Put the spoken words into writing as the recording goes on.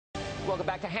Welcome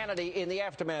back to Hannity. In the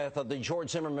aftermath of the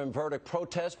George Zimmerman verdict,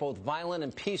 protests, both violent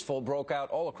and peaceful, broke out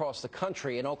all across the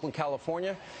country. In Oakland,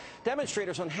 California,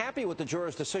 demonstrators unhappy with the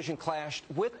juror's decision clashed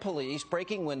with police,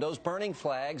 breaking windows, burning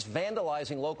flags,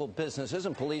 vandalizing local businesses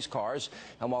and police cars.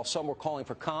 And while some were calling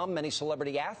for calm, many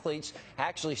celebrity athletes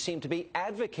actually seemed to be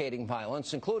advocating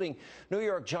violence, including New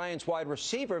York Giants wide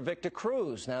receiver Victor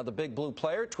Cruz. Now, the Big Blue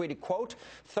player tweeted, quote,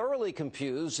 "Thoroughly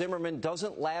confused. Zimmerman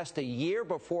doesn't last a year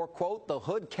before, quote, the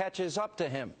hood catches up to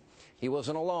him." He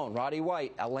wasn't alone. Roddy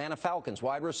White, Atlanta Falcons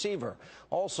wide receiver,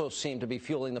 also seemed to be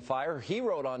fueling the fire. He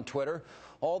wrote on Twitter,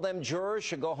 "All them jurors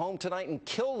should go home tonight and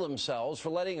kill themselves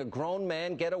for letting a grown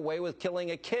man get away with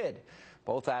killing a kid."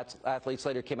 Both athletes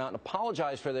later came out and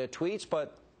apologized for their tweets,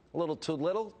 but a little,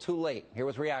 too late. Here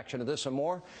with reaction to this and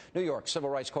more, New York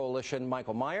Civil Rights Coalition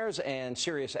Michael Meyers and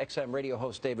Sirius XM radio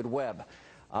host David Webb.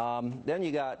 Then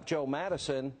you got Joe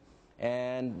Madison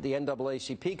and the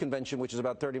NAACP convention, which is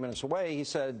about 30 minutes away. He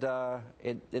said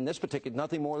in this particular,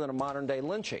 nothing more than a modern-day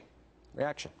lynching.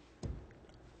 Reaction.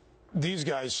 These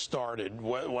guys started,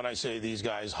 when I say these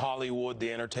guys, Hollywood,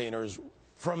 the entertainers,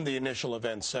 from the initial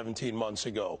event 17 months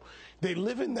ago. They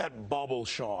live in that bubble,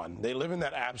 Sean. They live in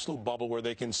that absolute bubble where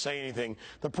they can say anything.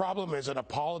 The problem is an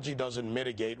apology doesn't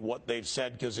mitigate what they've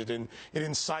said because it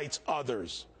incites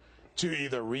others to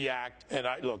either react, and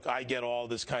I get all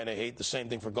this kind of hate, the same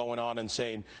thing for going on and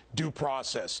saying due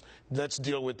process. Let's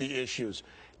deal with the issues.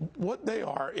 What they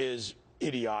are is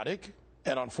idiotic,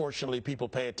 and unfortunately people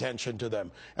pay attention to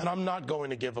them. And I'm not going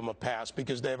to give them a pass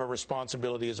because they have a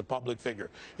responsibility as a public figure.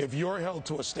 If you're held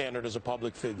to a standard as a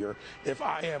public figure, if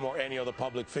I am or any other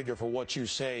public figure for what you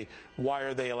say, why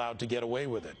are they allowed to get away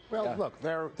with it? Well, look,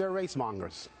 they're race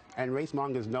mongers, and race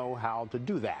mongers know how to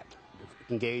do that.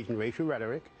 Engage in racial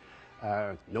rhetoric.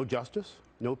 No justice,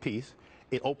 no peace.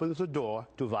 It opens the door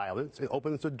to violence. It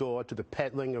opens the door to the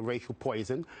peddling of racial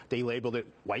poison. They label it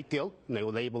white guilt, and they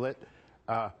will label it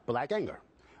black anger.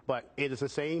 But it is the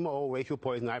same old racial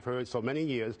poison I've heard so many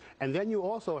years. And then you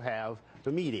also have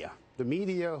the media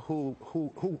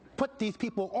who put these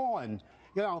people on.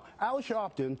 You know, Al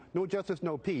Sharpton, no justice,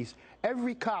 no peace.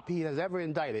 Every cop he has ever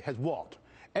indicted has walked.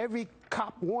 Every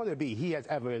cop wannabe he has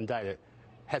ever indicted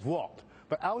has walked.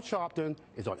 But Al Sharpton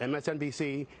is on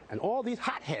MSNBC, and all these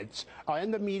hotheads are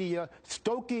in the media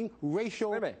stoking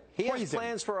racial poison. He has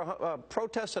plans for a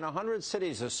protest in 100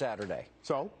 cities this Saturday.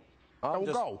 So, don't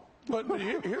go. But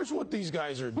here's what these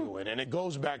guys are doing, and it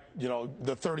goes back, you know,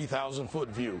 the 30,000-foot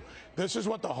view. This is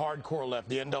what the hardcore left,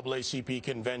 the NAACP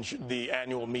convention, the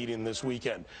annual meeting this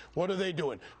weekend. What are they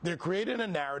doing? They're creating a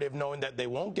narrative knowing that they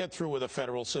won't get through with a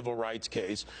federal civil rights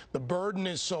case. The burden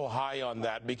is so high on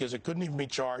that because it couldn't even be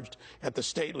charged at the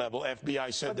state level.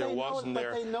 FBI said there wasn't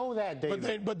there. But they know that,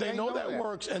 David. But they know that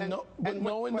works, and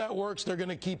knowing that works, they're going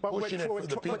to keep pushing it for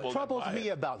the people. What troubles me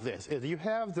about this is you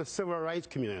have the civil rights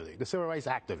community, the civil rights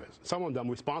activists. Some of them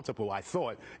responsible, I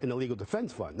thought, in the Legal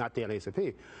Defense Fund, not the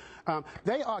NAACP.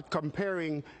 They are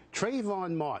comparing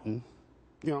Trayvon Martin,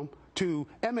 you know, to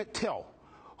Emmett Till,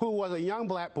 who was a young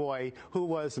black boy who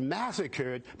was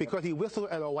massacred because he whistled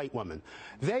at a white woman.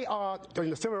 They are, in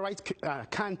the civil rights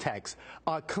context,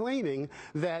 are claiming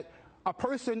that a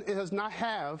person does not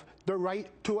have the right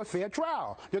to a fair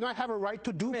trial. Does not have a right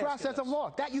to due process of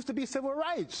law. That used to be civil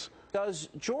rights. Does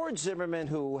George Zimmerman,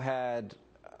 who had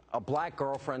a black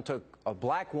girlfriend, took a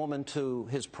black woman to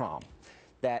his prom,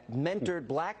 that mentored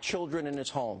black children in his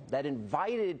home, that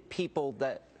invited people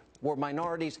that were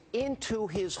minorities into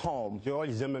his home.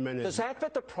 George Zimmerman is... Does that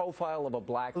fit the profile of a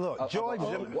black... Look, George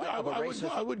Zimmerman...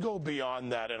 I would go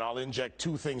beyond that, and I'll inject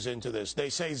two things into this. They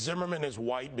say Zimmerman is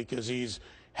white because he's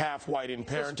half white in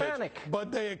parentage. Hispanic.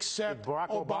 But they accept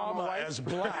Obama as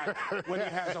black when he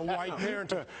has a white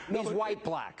parentage. He's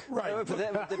white-black. Right.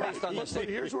 Based on this. But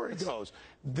here's where it goes.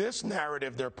 This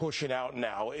narrative they're pushing out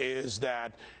now is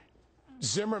that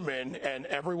Zimmerman and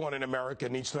everyone in America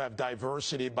needs to have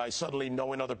diversity by suddenly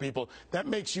knowing other people. That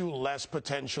makes you less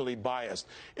potentially biased.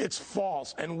 It's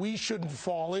false, and we shouldn't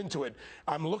fall into it.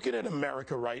 I'm looking at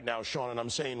America right now, Sean, and I'm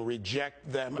saying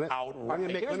reject them outright.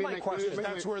 Here's my question.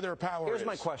 That's where their power is. Here's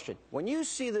my question. When you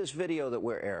see this video that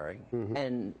we're airing,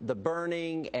 and the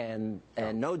burning, and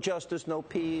no justice, no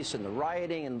peace, and the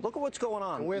rioting, and look at what's going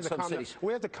on in some cities.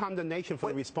 Where's the condemnation for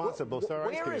the responsible civil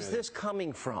rights community? Where is this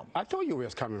coming from? I told you where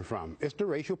it's coming from. It's the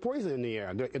racial poison in the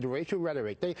air, the racial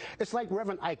rhetoric. It's like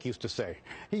Reverend Ike used to say.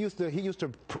 He used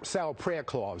to sell prayer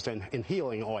cloths and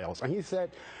healing oils, and he said,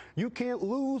 "You can't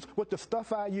lose with the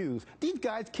stuff I use." These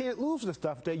guys can't lose the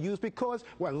stuff they use because,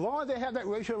 well, as long as they have that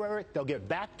racial rhetoric, they'll get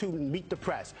back to meet the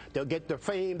press. They'll get the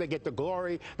fame, they get the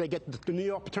glory, they get the New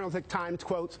York Paternalistic Times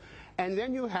quotes, And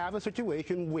then you have a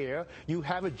situation where you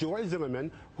have a George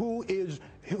Zimmerman who is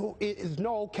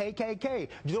no KKK.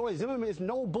 George Zimmerman is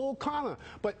no Bull Connor.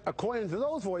 But according to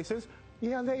those voices,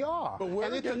 yeah, they are.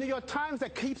 And it's the New York Times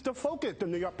that keeps the focus, the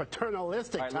New York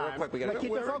paternalistic Times. That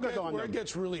keep the focus on them. Where it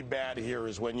gets really bad here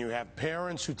is when you have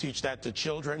parents who teach that to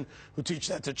children,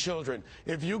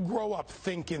 If you grow up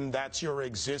thinking that's your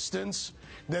existence,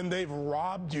 then they've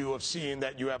robbed you of seeing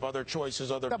that you have other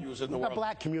choices, other views in the world. The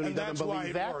black community doesn't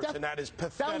believe that. And that is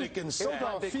pathetic and sad. Those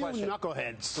are a few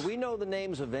knuckleheads. Do we know the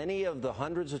names of any of the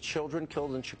hundreds of children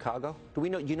killed in Chicago? Do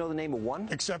you know the name of one?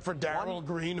 Except for Darrell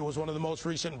Green, who was one of the most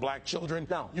recent black children.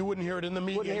 No. You wouldn't hear it in the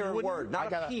media. Wouldn't hear a word.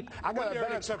 Not a peep. I got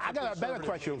a better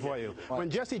question for you. What? When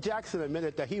Jesse Jackson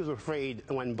admitted that he was afraid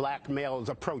when black males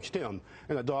approached him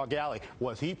in a dog alley,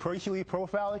 was he personally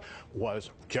profiling? Was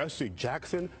Jesse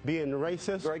Jackson being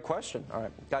racist? Great question. All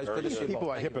right. Guys, good to see you both. People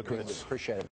are hypocrites. Appreciate it.